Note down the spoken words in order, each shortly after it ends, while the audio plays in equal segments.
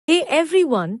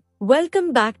everyone,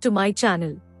 welcome back to my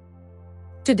channel.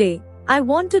 Today, I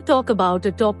want to talk about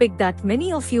a topic that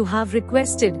many of you have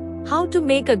requested: how to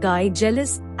make a guy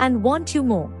jealous and want you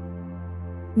more.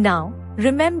 Now,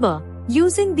 remember,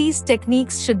 using these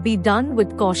techniques should be done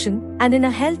with caution and in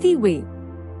a healthy way.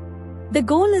 The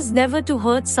goal is never to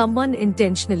hurt someone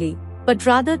intentionally,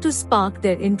 but rather to spark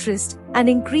their interest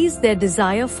and increase their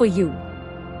desire for you.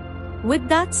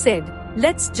 With that said,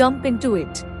 let's jump into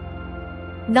it.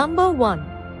 Number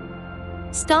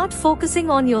 1. Start focusing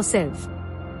on yourself.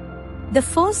 The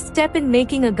first step in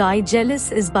making a guy jealous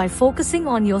is by focusing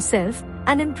on yourself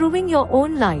and improving your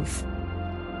own life.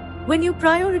 When you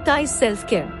prioritize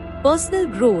self-care, personal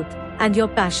growth, and your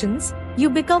passions,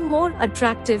 you become more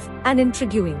attractive and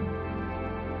intriguing.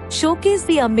 Showcase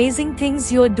the amazing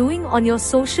things you are doing on your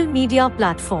social media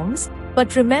platforms,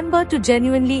 but remember to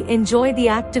genuinely enjoy the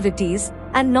activities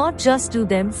and not just do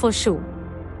them for show.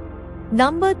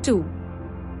 Number 2.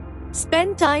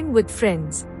 Spend time with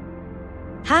friends.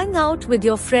 Hang out with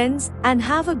your friends and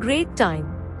have a great time.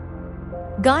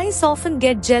 Guys often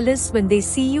get jealous when they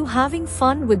see you having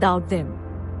fun without them.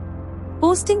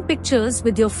 Posting pictures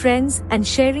with your friends and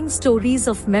sharing stories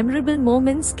of memorable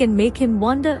moments can make him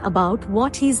wonder about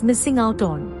what he's missing out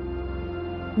on.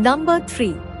 Number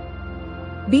 3.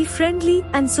 Be friendly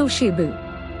and sociable.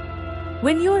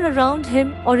 When you're around him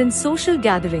or in social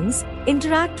gatherings,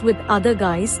 interact with other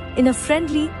guys in a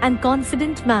friendly and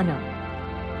confident manner.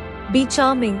 Be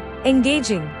charming,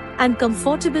 engaging, and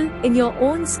comfortable in your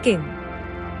own skin.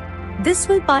 This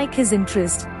will pique his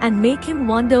interest and make him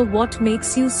wonder what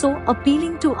makes you so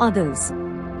appealing to others.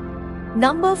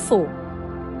 Number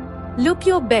 4. Look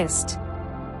your best.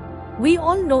 We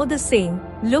all know the saying,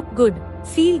 look good,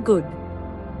 feel good.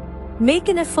 Make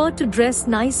an effort to dress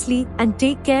nicely and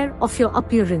take care of your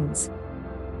appearance.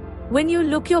 When you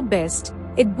look your best,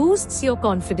 it boosts your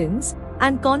confidence,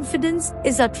 and confidence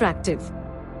is attractive.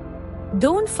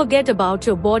 Don't forget about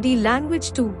your body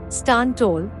language too. Stand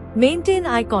tall, maintain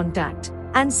eye contact,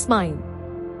 and smile.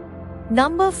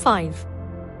 Number 5.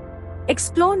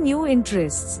 Explore new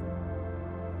interests.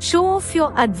 Show off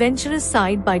your adventurous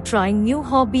side by trying new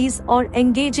hobbies or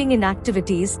engaging in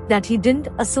activities that he didn't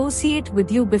associate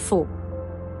with you before.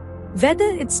 Whether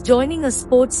it's joining a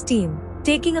sports team,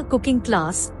 taking a cooking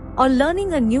class, or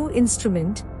learning a new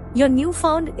instrument, your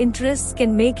newfound interests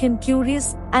can make him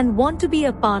curious and want to be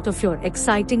a part of your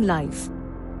exciting life.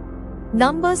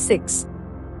 Number 6.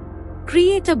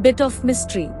 Create a bit of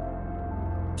mystery.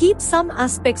 Keep some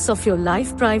aspects of your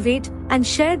life private and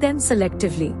share them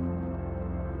selectively.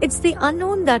 It's the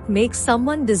unknown that makes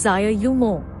someone desire you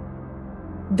more.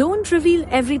 Don't reveal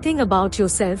everything about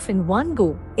yourself in one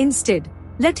go. Instead,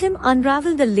 let him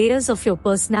unravel the layers of your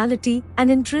personality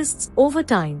and interests over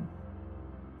time.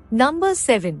 Number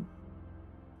 7.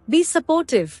 Be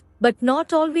supportive, but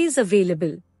not always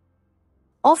available.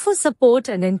 Offer support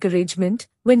and encouragement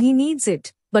when he needs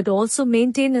it, but also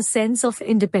maintain a sense of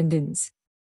independence.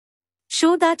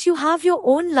 Show that you have your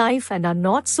own life and are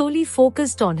not solely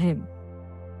focused on him.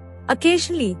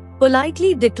 Occasionally,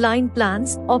 politely decline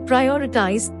plans or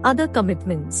prioritize other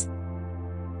commitments.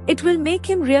 It will make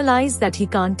him realize that he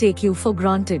can't take you for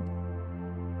granted.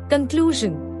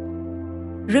 Conclusion.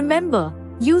 Remember,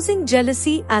 using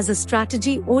jealousy as a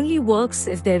strategy only works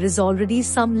if there is already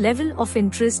some level of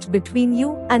interest between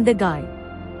you and the guy.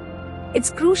 It's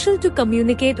crucial to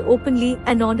communicate openly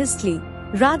and honestly,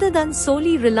 rather than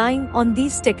solely relying on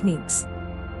these techniques.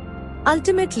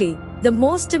 Ultimately, the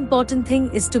most important thing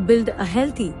is to build a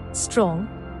healthy, strong,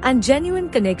 and genuine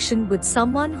connection with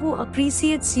someone who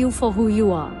appreciates you for who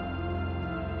you are.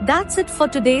 That's it for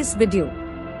today's video.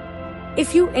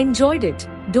 If you enjoyed it,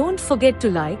 don't forget to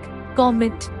like,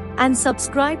 comment, and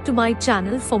subscribe to my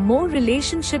channel for more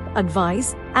relationship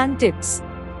advice and tips.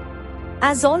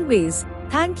 As always,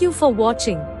 thank you for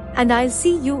watching, and I'll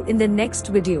see you in the next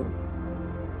video.